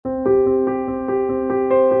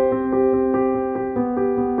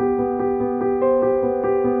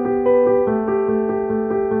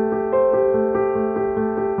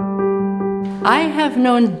have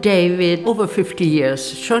known David over 50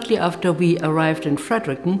 years. Shortly after we arrived in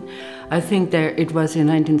Fredericton, I think it was in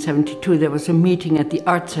 1972, there was a meeting at the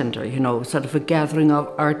Art Center, you know, sort of a gathering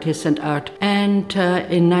of artists and art. And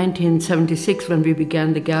in 1976, when we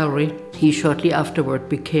began the gallery, he shortly afterward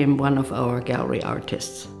became one of our gallery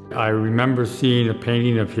artists. I remember seeing a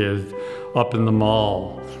painting of his up in the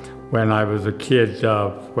mall when I was a kid,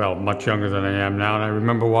 well, much younger than I am now, and I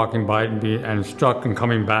remember walking by it and struck and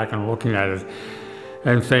coming back and looking at it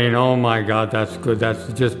and saying, oh my God, that's good,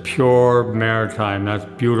 that's just pure maritime, that's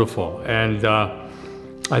beautiful. And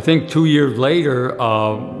I think 2 years later,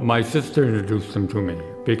 my sister introduced him to me,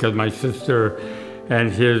 because my sister and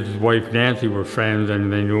his wife Nancy were friends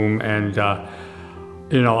and they knew him, and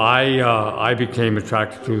you know, I became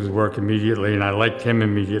attracted to his work immediately, and I liked him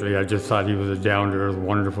immediately. I just thought he was a down-to-earth,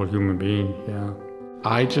 wonderful human being, yeah.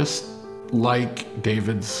 I just like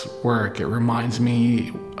David's work. It reminds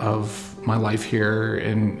me of my life here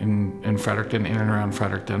in Fredericton, in and around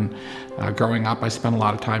Fredericton. Growing up, I spent a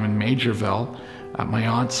lot of time in Majorville at my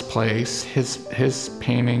aunt's place. His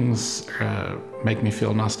paintings make me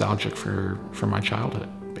feel nostalgic for my childhood,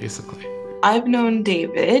 basically. I've known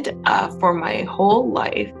David for my whole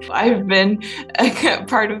life. I've been a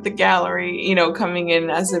part of the gallery, you know, coming in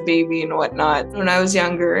as a baby and whatnot. When I was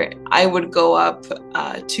younger, I would go up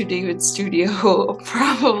to David's studio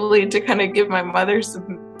probably to kind of give my mother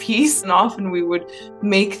some peace, and often we would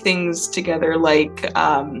make things together. Like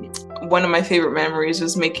one of my favorite memories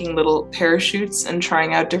was making little parachutes and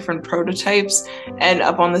trying out different prototypes. And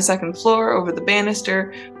up on the second floor over the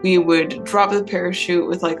banister, we would drop the parachute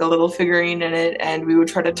with like a little figurine in it, and we would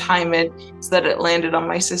try to time it so that it landed on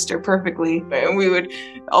my sister perfectly. And we would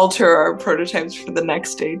alter our prototypes for the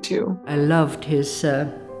next day too. I loved his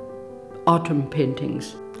autumn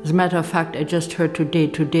paintings. As a matter of fact, I just heard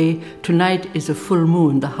tonight is a full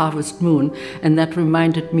moon, the harvest moon, and that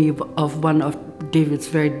reminded me of one of David's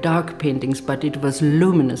very dark paintings, but it was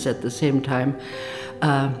luminous at the same time,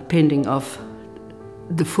 painting of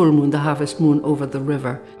the full moon, the harvest moon over the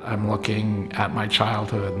river. I'm looking at my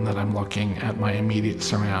childhood, and then I'm looking at my immediate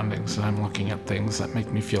surroundings, and I'm looking at things that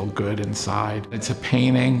make me feel good inside. It's a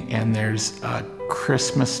painting, and there's a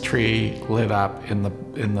Christmas tree lit up in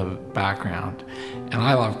the background. And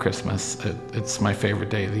I love Christmas. It's my favorite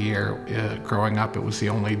day of the year. Growing up, it was the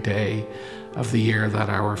only day of the year that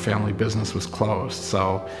our family business was closed.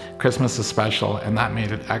 So Christmas is special, and that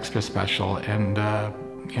made it extra special. And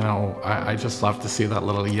you know, I just love to see that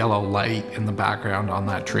little yellow light in the background on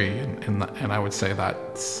that tree. And I would say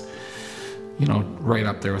that's, you know, right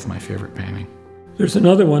up there with my favorite painting. There's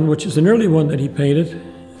another one, which is an early one that he painted,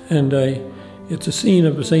 and it's a scene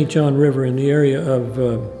of the St. John River in the area of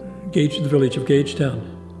the village of Gagetown.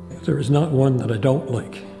 There is not one that I don't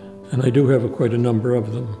like, and I do have quite a number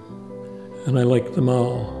of them, and I like them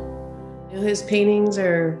all. His paintings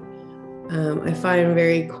are, I find,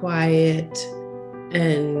 very quiet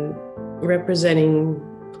and representing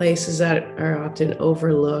places that are often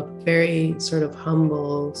overlooked, very sort of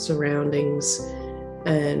humble surroundings,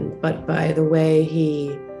 but by the way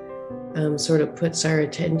he sort of puts our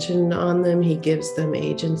attention on them, he gives them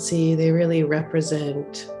agency. They really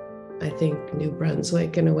represent, I think, New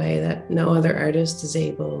Brunswick in a way that no other artist is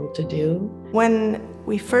able to do. When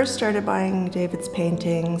we first started buying David's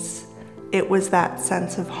paintings, it was that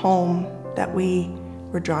sense of home that we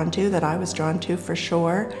were drawn to, that I was drawn to for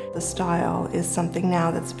sure. The style is something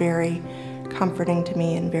now that's very comforting to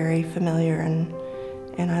me and very familiar, and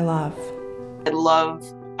I love. I love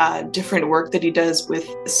different work that he does with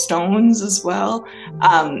stones as well.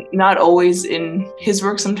 Not always in his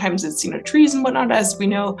work, sometimes it's, you know, trees and whatnot, as we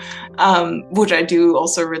know, which I do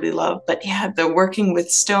also really love. But yeah, the working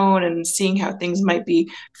with stone and seeing how things might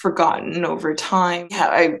be forgotten over time. Yeah,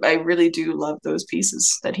 I really do love those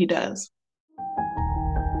pieces that he does.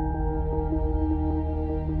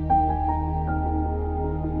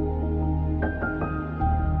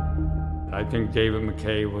 I think David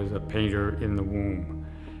McKay was a painter in the womb.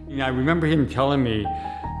 I remember him telling me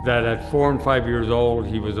that at 4 and 5 years old,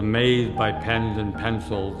 he was amazed by pens and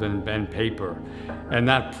pencils and paper. And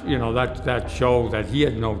that, you know, that showed that he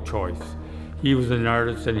had no choice. He was an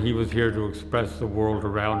artist, and he was here to express the world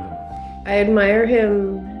around him. I admire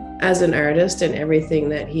him as an artist and everything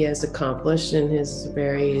that he has accomplished in his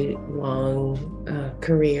very long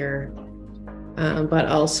career. But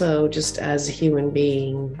also just as a human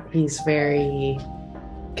being, he's very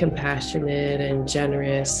compassionate and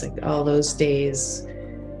generous. Like all those days,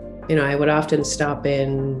 you know, I would often stop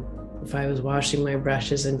in if I was washing my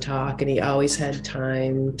brushes and talk, and he always had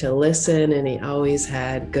time to listen, and he always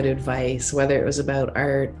had good advice, whether it was about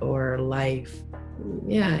art or life.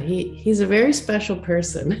 yeah, he's a very special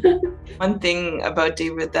person. One thing about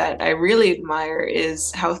David that I really admire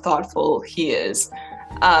is how thoughtful he is.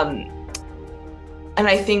 And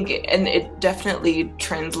I think, and it definitely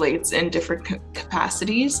translates in different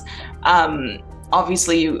capacities.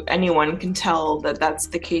 Obviously, anyone can tell that that's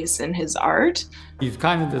the case in his art. He's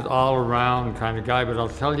kind of this all-around kind of guy, but I'll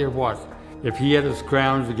tell you what, if he had to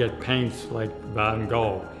scrounge to get paints like Van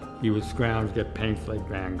Gogh, he would scrounge to get paints like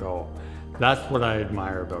Van Gogh. That's what I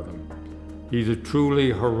admire about him. He's a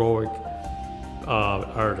truly heroic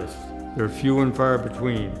artist. They're few and far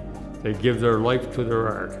between. They give their life to their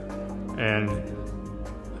art. And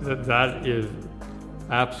that is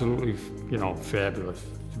absolutely, fabulous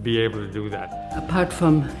to be able to do that. Apart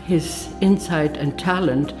from his insight and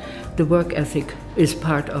talent, the work ethic is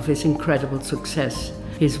part of his incredible success.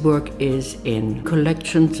 His work is in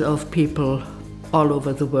collections of people all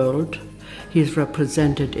over the world. He's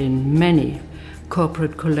represented in many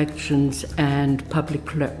corporate collections and public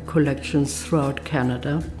collections throughout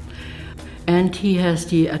Canada. And he has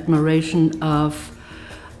the admiration of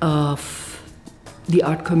the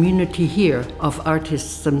art community here, of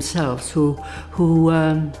artists themselves who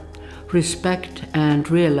respect and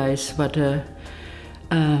realize what a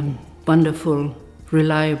wonderful,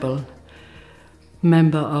 reliable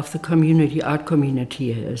member of the community, art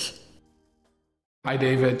community is. Hi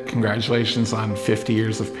David, congratulations on 50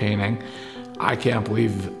 years of painting. I can't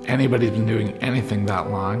believe anybody's been doing anything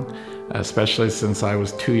that long, especially since I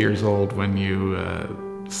was 2 years old when you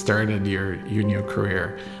started your new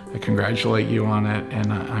career. I congratulate you on it,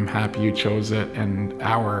 and I'm happy you chose it, and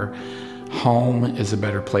our home is a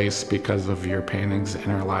better place because of your paintings,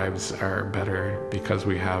 and our lives are better because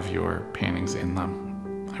we have your paintings in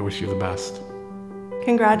them. I wish you the best.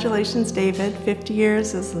 Congratulations, David. 50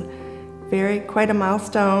 years is quite a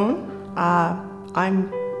milestone.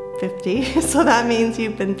 I'm 50, so that means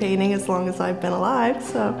you've been painting as long as I've been alive.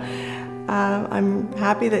 So I'm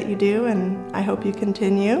happy that you do, and I hope you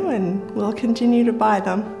continue, and we'll continue to buy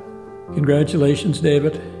them. Congratulations,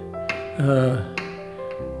 David.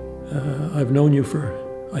 I've known you for,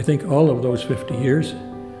 I think, all of those 50 years.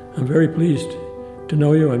 I'm very pleased to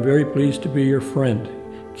know you. I'm very pleased to be your friend.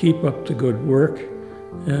 Keep up the good work,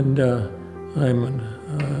 and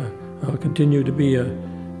I'll continue to be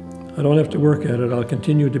I don't have to work at it. I'll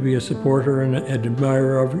continue to be a supporter and an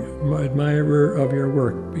admirer of your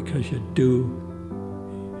work, because you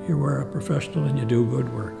are a professional and you do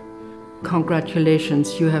good work.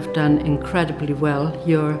 Congratulations, you have done incredibly well.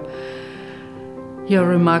 You're a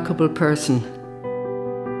remarkable person.